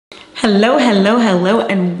Hello, hello, hello,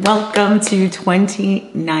 and welcome to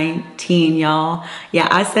 2019, y'all. Yeah,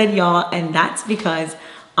 I said y'all, and that's because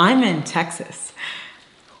I'm in Texas.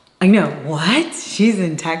 I know, what? She's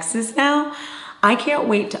in Texas now? I can't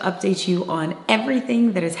wait to update you on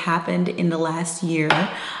everything that has happened in the last year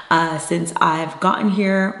since I've gotten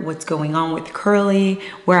here, what's going on with Curly,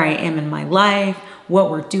 where I am in my life, what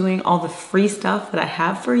we're doing, all the free stuff that I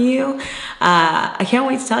have for you. I can't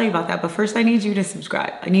wait to tell you about that, but first I need you to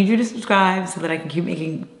subscribe. I need you to subscribe so that I can keep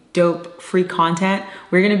making dope free content.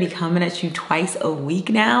 We're gonna be coming at you twice a week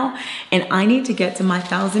now, and I need to get to my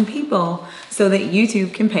 1,000 people so that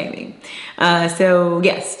YouTube can pay me. So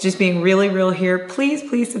yes, just being really real here.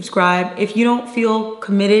 Please subscribe. If you don't feel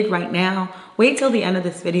committed right now, wait till the end of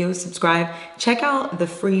this video, subscribe. Check out the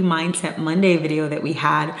free Mindset Monday video that we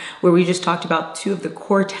had where we just talked about 2 of the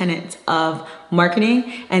core tenets of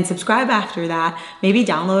marketing, and subscribe after that. Maybe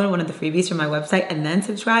download one of the freebies from my website and then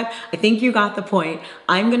subscribe. I think you got the point.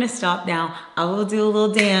 I'm gonna stop now. I will do a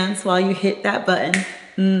little dance while you hit that button.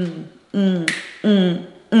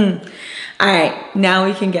 All right, now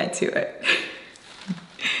we can get to it.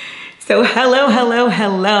 So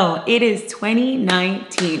hello. It is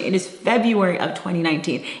 2019. It is February of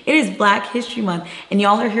 2019. It is Black History Month, and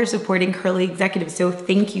y'all are here supporting Curly Executive, so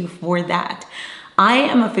thank you for that. I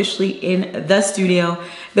am officially in the studio.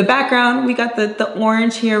 The background, we got the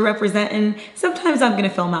orange here representing. Sometimes I'm gonna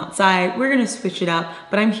film outside. We're gonna switch it up,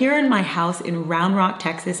 but I'm here in my house in Round Rock,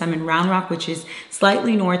 Texas. I'm in Round Rock, which is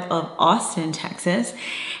slightly north of Austin, Texas.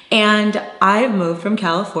 And I've moved from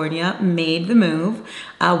California, made the move.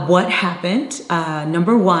 What happened?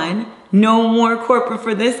 Number one, no more corporate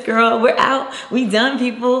for this girl. We're out, we done,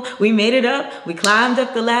 people. We made it up, we climbed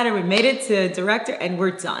up the ladder, we made it to director, and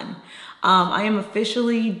we're done. I am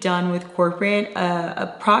officially done with corporate.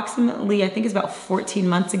 Approximately, I think it's about 14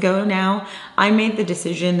 months ago now, I made the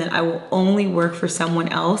decision that I will only work for someone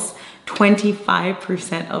else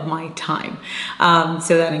 25% of my time.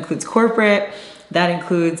 So that includes corporate, that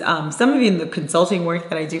includes some of the consulting work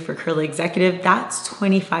that I do for Curly Executive. That's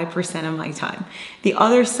 25% of my time. The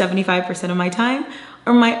other 75% of my time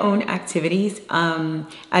are my own activities.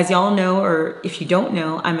 As y'all know, or if you don't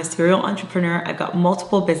know, I'm a serial entrepreneur. I've got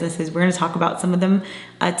multiple businesses. We're gonna talk about some of them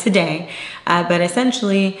today, but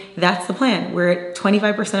essentially that's the plan. We're at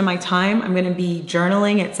 25% of my time. I'm gonna be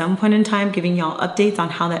journaling at some point in time, giving y'all updates on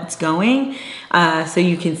how that's going, so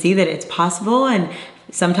you can see that it's possible, and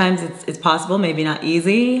sometimes it's possible, maybe not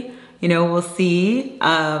easy. You know, we'll see.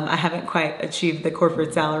 I haven't quite achieved the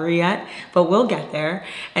corporate salary yet, but we'll get there.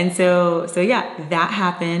 And so yeah, that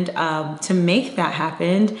happened. To make that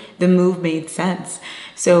happen, the move made sense.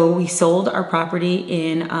 So we sold our property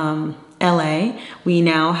in LA. We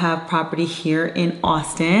now have property here in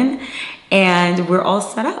Austin, and we're all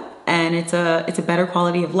set up. And it's a better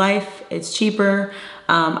quality of life. It's cheaper.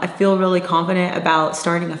 I feel really confident about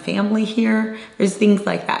starting a family here. There's things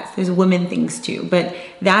like that. There's women things too, but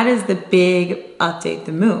that is the big update,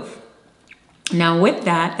 the move. Now with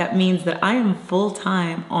that, that means that I am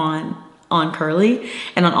full-time on Curly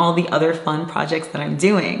and on all the other fun projects that I'm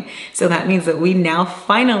doing. So that means that we now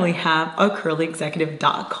finally have a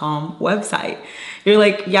curlyexecutive.com website. You're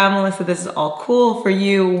like, yeah, Melissa, this is all cool for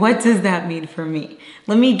you. What does that mean for me?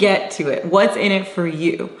 Let me get to it. What's in it for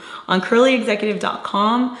you? On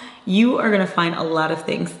curlyexecutive.com, you are gonna find a lot of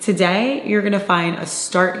things. Today, you're gonna find a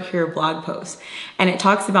Start Here blog post, and it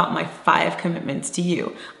talks about my 5 commitments to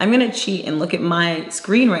you. I'm gonna cheat and look at my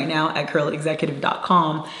screen right now at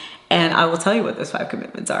curlyexecutive.com, and I will tell you what those 5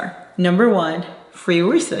 commitments are. Number 1, free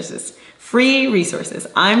resources. Free resources.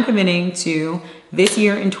 I'm committing to this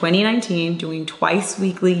year in 2019 doing twice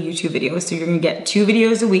weekly YouTube videos. So you're gonna get 2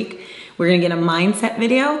 videos a week. We're gonna get a mindset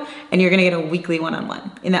video, and you're gonna get a weekly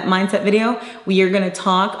one-on-one. In that mindset video, we are gonna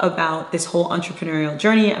talk about this whole entrepreneurial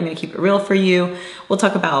journey. I'm gonna keep it real for you. We'll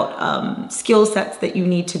talk about skill sets that you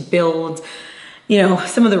need to build, you know,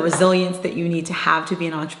 some of the resilience that you need to have to be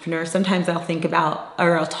an entrepreneur. Sometimes I'll think about,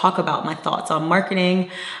 or I'll talk about my thoughts on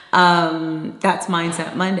marketing. That's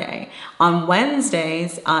Mindset Monday. On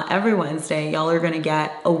Wednesdays, every Wednesday, y'all are gonna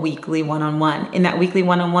get a weekly one-on-one. In that weekly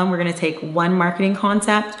one-on-one, we're gonna take one marketing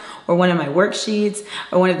concept or one of my worksheets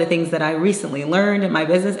or one of the things that I recently learned in my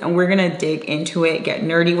business, and we're gonna dig into it, get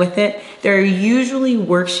nerdy with it. There are usually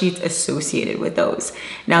worksheets associated with those.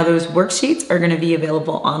 Now those worksheets are gonna be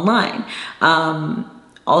available online.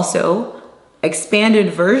 Also,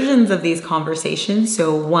 expanded versions of these conversations,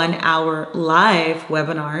 so 1-hour live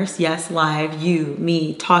webinars, yes, live, you,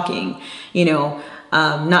 me, talking, you know,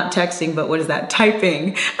 not texting, but what is that?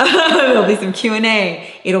 Typing. There'll be some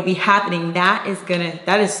Q&A. It'll be happening. That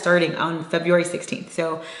is starting on February 16th.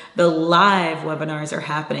 So the live webinars are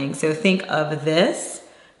happening. So think of this,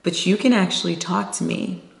 but you can actually talk to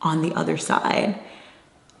me on the other side.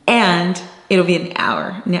 And it'll be an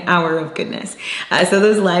hour of goodness. So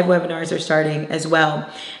those live webinars are starting as well.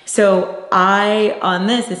 So on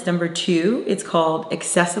this, it's number 2. It's called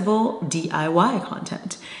Accessible DIY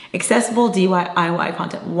Content. Accessible DIY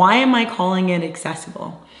Content. Why am I calling it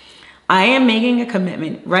accessible? I am making a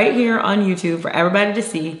commitment right here on YouTube for everybody to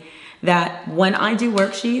see that when I do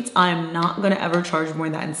worksheets, I'm not gonna ever charge more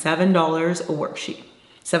than $7 a worksheet.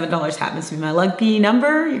 $7 happens to be my lucky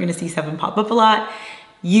number. You're gonna see 7 pop up a lot.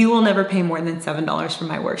 You will never pay more than $7 for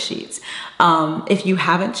my worksheets. If you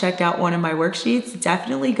haven't checked out one of my worksheets,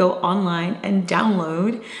 definitely go online and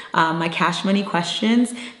download my Cash Money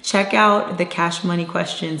Questions. Check out the Cash Money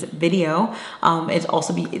Questions video. It's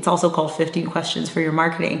also called 15 Questions for Your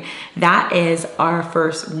Marketing. That is our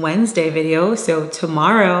first Wednesday video. So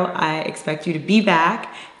tomorrow, I expect you to be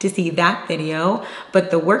back to see that video.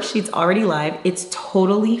 But the worksheet's already live. It's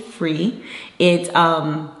totally free. It's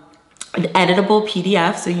an editable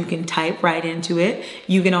PDF, so you can type right into it.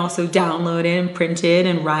 You can also download it and print it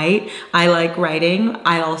and write. I like writing.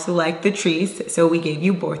 I also like the trees, so we gave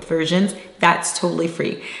you both versions. That's totally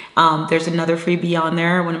free. There's another freebie on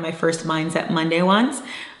there, one of my first Mindset Monday ones.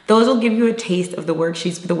 Those will give you a taste of the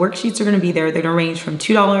worksheets, but the worksheets are gonna be there. They're gonna range from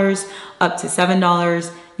 $2 up to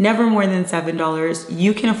 $7, never more than $7.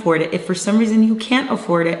 You can afford it. If for some reason you can't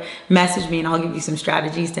afford it, message me and I'll give you some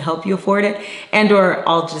strategies to help you afford it, or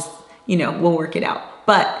I'll just, we'll work it out.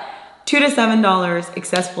 But $2 to $7,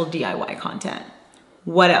 accessible DIY content.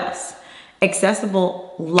 What else?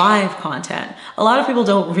 Accessible live content. A lot of people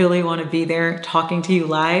don't really want to be there talking to you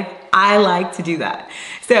live. I like to do that.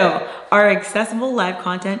 So our accessible live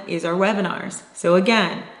content is our webinars. So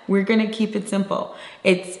again, we're going to keep it simple.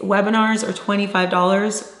 Webinars are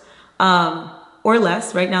 $25 or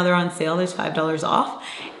less. Right now they're on sale. There's $5 off.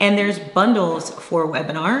 And there's bundles for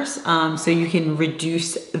webinars, so you can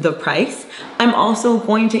reduce the price. I'm also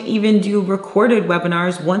going to even do recorded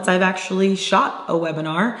webinars once I've actually shot a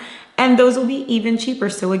webinar, and those will be even cheaper.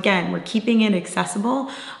 So again, we're keeping it accessible.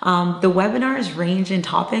 The webinars range in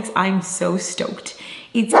topics. I'm so stoked.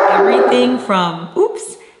 It's everything from,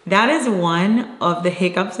 oops, that is one of the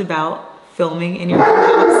hiccups about filming in your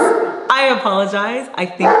house. I apologize. I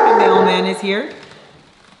think the mailman is here.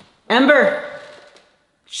 Ember.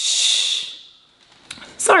 Shh.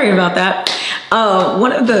 Sorry about that.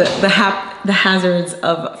 One of the hazards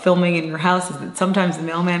of filming in your house is that sometimes the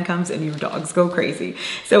mailman comes and your dogs go crazy.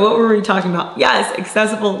 So what were we talking about? Yes,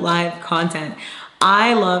 accessible live content.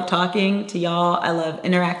 I love talking to y'all. I love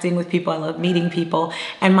interacting with people. I love meeting people.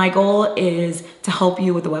 And my goal is to help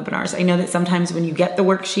you with the webinars. I know that sometimes when you get the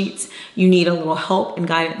worksheets, you need a little help and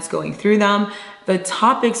guidance going through them. The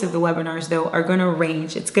topics of the webinars, though, are going to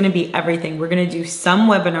range. It's going to be everything. We're going to do some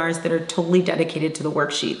webinars that are totally dedicated to the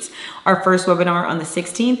worksheets. Our first webinar on the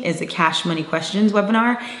 16th is the Cash Money Questions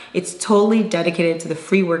webinar. It's totally dedicated to the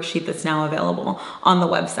free worksheet that's now available on the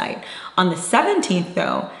website. On the 17th,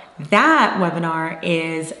 though, that webinar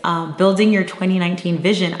is building your 2019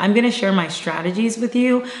 vision. I'm going to share my strategies with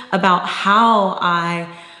you about how I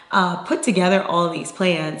put together all of these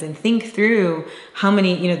plans and think through how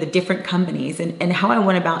many, the different companies and how I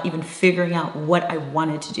went about even figuring out what I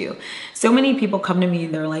wanted to do. So many people come to me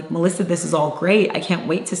and they're like, Melissa, this is all great. I can't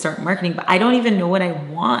wait to start marketing, but I don't even know what I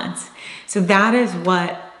want. So that is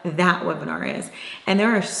what that webinar is. And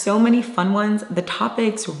there are so many fun ones. The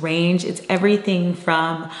topics range. It's everything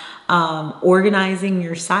from organizing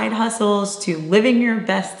your side hustles to living your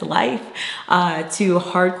best life to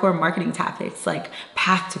hardcore marketing topics like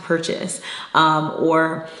path to purchase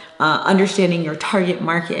or understanding your target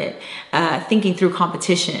market, thinking through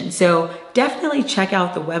competition. So definitely check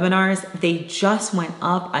out the webinars. They just went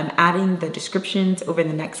up. I'm adding the descriptions over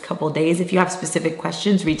the next couple of days. If you have specific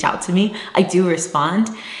questions, reach out to me. I do respond.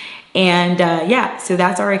 And yeah, so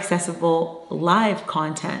that's our accessible live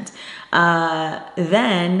content.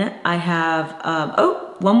 Then I have,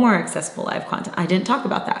 one more accessible live content. I didn't talk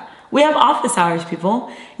about that. We have office hours, people.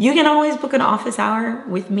 You can always book an office hour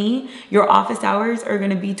with me. Your office hours are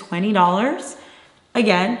gonna be $20.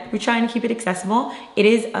 Again, we're trying to keep it accessible. It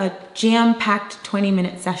is a jam-packed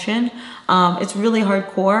 20-minute session. It's really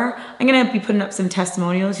hardcore. I'm gonna be putting up some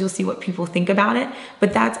testimonials. You'll see what people think about it,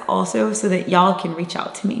 but that's also so that y'all can reach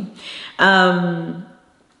out to me.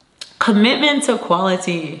 Commitment to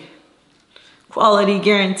quality. Quality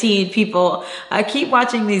guaranteed, people. Keep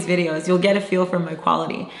watching these videos. You'll get a feel for my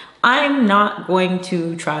quality. I'm not going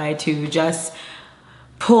to try to just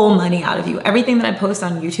pull money out of you. Everything that I post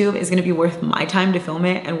on YouTube is gonna be worth my time to film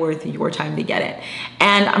it and worth your time to get it.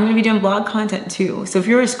 And I'm gonna be doing blog content too. So if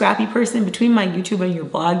you're a scrappy person, between my YouTube and your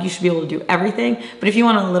blog, you should be able to do everything. But if you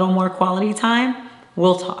want a little more quality time,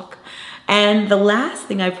 we'll talk. And the last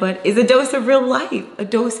thing I put is a dose of real life, a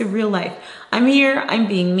dose of real life. I'm here, I'm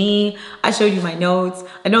being me. I showed you my notes.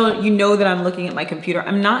 I know you know that I'm looking at my computer.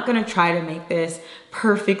 I'm not gonna try to make this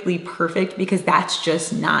perfectly perfect because that's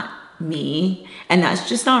just not me and that's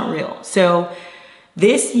just not real. So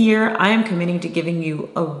this year I am committing to giving you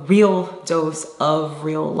a real dose of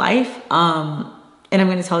real life. And I'm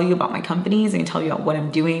going to tell you about my companies and tell you about what I'm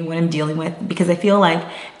doing, what I'm dealing with, because I feel like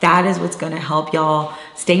that is what's going to help y'all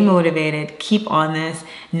stay motivated, keep on this,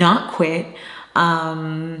 not quit,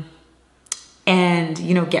 and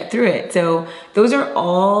you know, get through it. So those are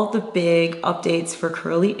all the big updates for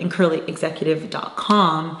Curly and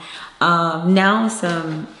curlyexecutive.com. Now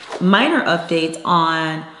some minor updates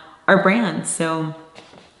on our brands. So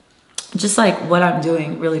just like what I'm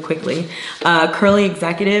doing really quickly. Curly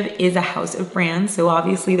Executive is a house of brands. So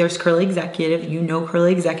obviously there's Curly Executive, you know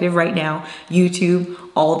Curly Executive right now, YouTube,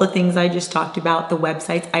 all the things I just talked about, the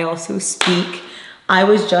websites. I also speak. I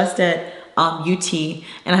was just at UT and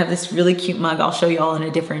I have this really cute mug. I'll show you all in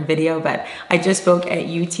a different video, but I just spoke at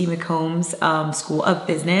UT McCombs School of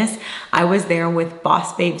Business. I was there with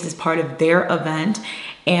Boss Babes as part of their event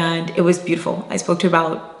and it was beautiful. I spoke to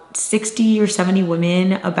about 60 or 70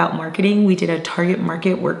 women about marketing. We did a target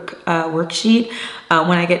market worksheet.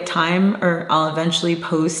 When I get time, or I'll eventually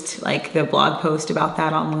post like the blog post about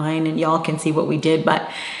that online and y'all can see what we did,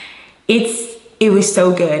 but it was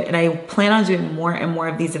so good. And I plan on doing more and more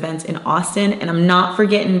of these events in Austin. And I'm not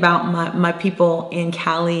forgetting about my people in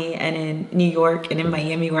Cali and in New York and in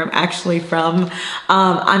Miami, where I'm actually from.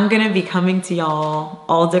 I'm gonna be coming to y'all,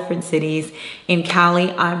 all different cities. In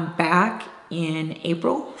Cali, I'm back in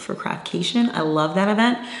April for Craftcation. I love that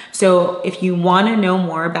event. So if you want to know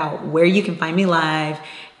more about where you can find me live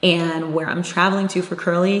and where I'm traveling to for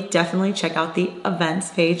Curly, definitely check out the events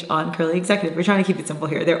page on Curly Executive. We're trying to keep it simple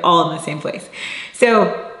here. They're all in the same place.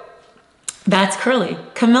 So that's Curly.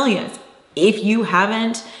 Camellias. If you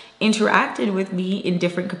haven't interacted with me in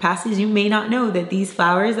different capacities, you may not know that these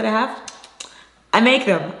flowers that I have, I make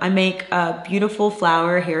them. I make beautiful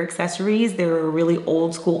flower hair accessories. They're a really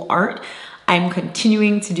old school art. I'm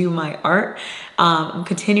continuing to do my art. I'm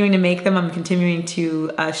continuing to make them. I'm continuing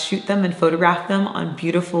to shoot them and photograph them on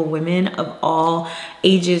beautiful women of all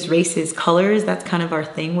ages, races, colors. That's kind of our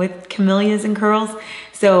thing with Camellias and Curls.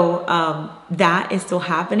 So that is still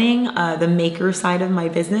happening, the maker side of my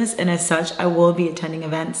business. And as such, I will be attending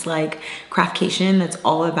events like Craftcation that's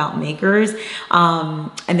all about makers.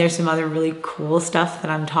 And there's some other really cool stuff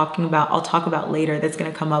that I'm talking about, I'll talk about later, that's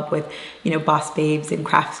gonna come up with, you know, Boss Babes and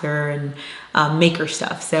Crafter and maker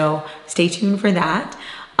stuff. So stay tuned for that.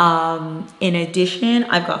 In addition,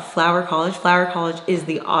 I've got Flower College. Flower College is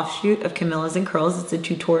the offshoot of Camillas and Curls. It's the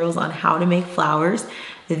tutorials on how to make flowers.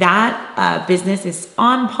 That business is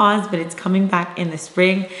on pause, but it's coming back in the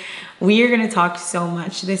spring. We are going to talk so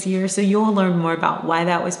much this year, so you'll learn more about why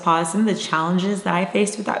that was paused, some of the challenges that I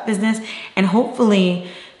faced with that business, and hopefully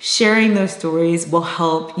sharing those stories will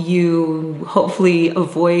help you hopefully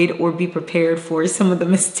avoid or be prepared for some of the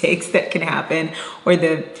mistakes that can happen or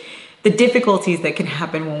the difficulties that can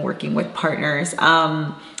happen when working with partners.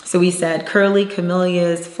 So we said Curly,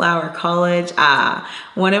 Camellias, Flower College.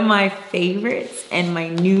 One of my favorites and my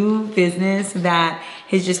new business that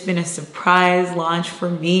has just been a surprise launch for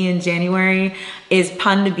me in January is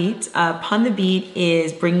Pon de Beat. Pon de Beat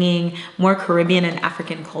is bringing more Caribbean and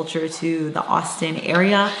African culture to the Austin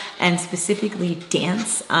area and specifically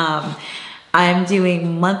dance. I'm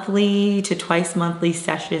doing monthly to twice monthly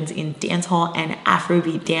sessions in dance hall and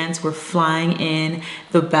Afrobeat dance. We're flying in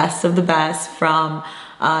the best of the best from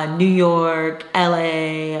New York,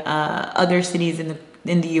 LA, other cities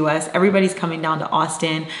in the US. Everybody's coming down to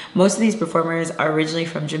Austin. Most of these performers are originally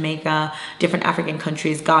from Jamaica, different African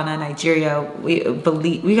countries, Ghana, Nigeria.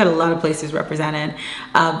 We got a lot of places represented,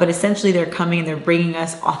 but essentially they're coming and they're bringing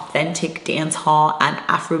us authentic dance hall and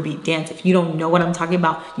Afrobeat dance. If you don't know what I'm talking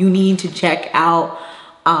about, you need to check out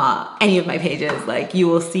any of my pages. Like, you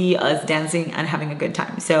will see us dancing and having a good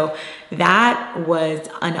time. So that was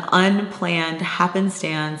an unplanned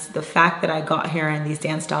happenstance. The fact that I got here and these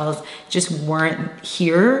dance styles just weren't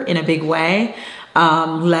here in a big way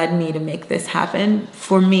led me to make this happen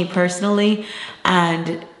for me personally.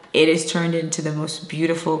 And it has turned into the most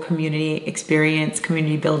beautiful community experience,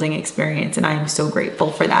 community building experience. And I am so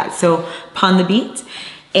grateful for that. So Pon de Beat.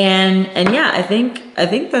 And yeah, I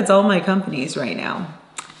think that's all my companies right now.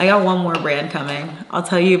 I got one more brand coming. I'll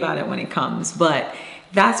tell you about it when it comes, but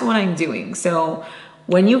that's what I'm doing. So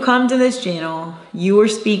when you come to this channel, you are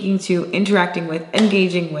speaking to, interacting with,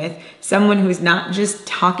 engaging with someone who's not just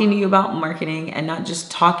talking to you about marketing and not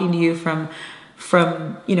just talking to you from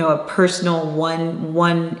you know, a personal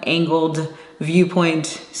one angled viewpoint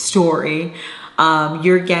story.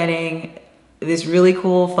 You're getting this really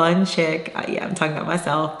cool, fun chick, yeah, I'm talking about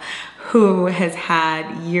myself, who has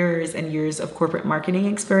had years and years of corporate marketing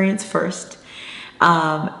experience first,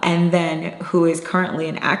 and then who is currently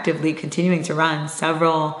and actively continuing to run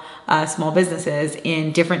several small businesses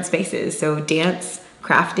in different spaces. So dance,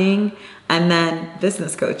 crafting, and then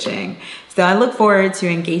business coaching. So I look forward to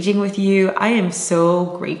engaging with you. I am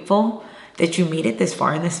so grateful that you made it this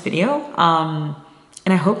far in this video.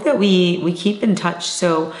 And I hope that we keep in touch.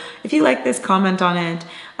 So if you like this, comment on it.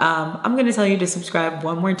 I'm gonna tell you to subscribe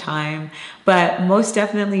one more time, but most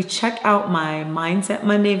definitely check out my Mindset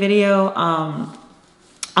Monday video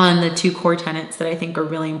on the 2 core tenets that I think are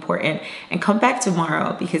really important, and come back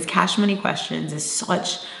tomorrow because Cash Money Questions is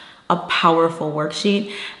such a powerful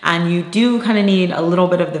worksheet, and you do kind of need a little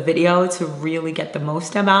bit of the video to really get the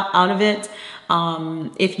most out of it.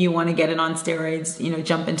 If you want to get it on steroids, you know,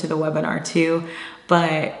 jump into the webinar too.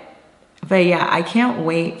 But yeah, I can't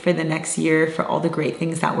wait for the next year for all the great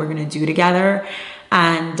things that we're gonna do together,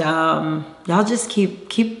 and y'all just keep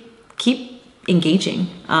engaging.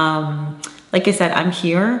 Like I said, I'm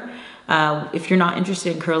here. If you're not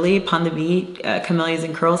interested in curly, Pon the Beat, Camellias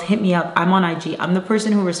and Curls, hit me up. I'm on IG. I'm the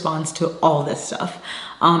person who responds to all this stuff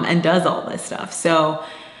and does all this stuff. So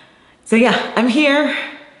yeah, I'm here.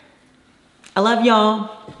 I love y'all.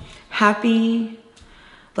 Happy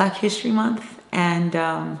Black History Month,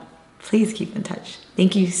 and please keep in touch.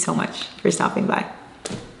 Thank you so much for stopping by.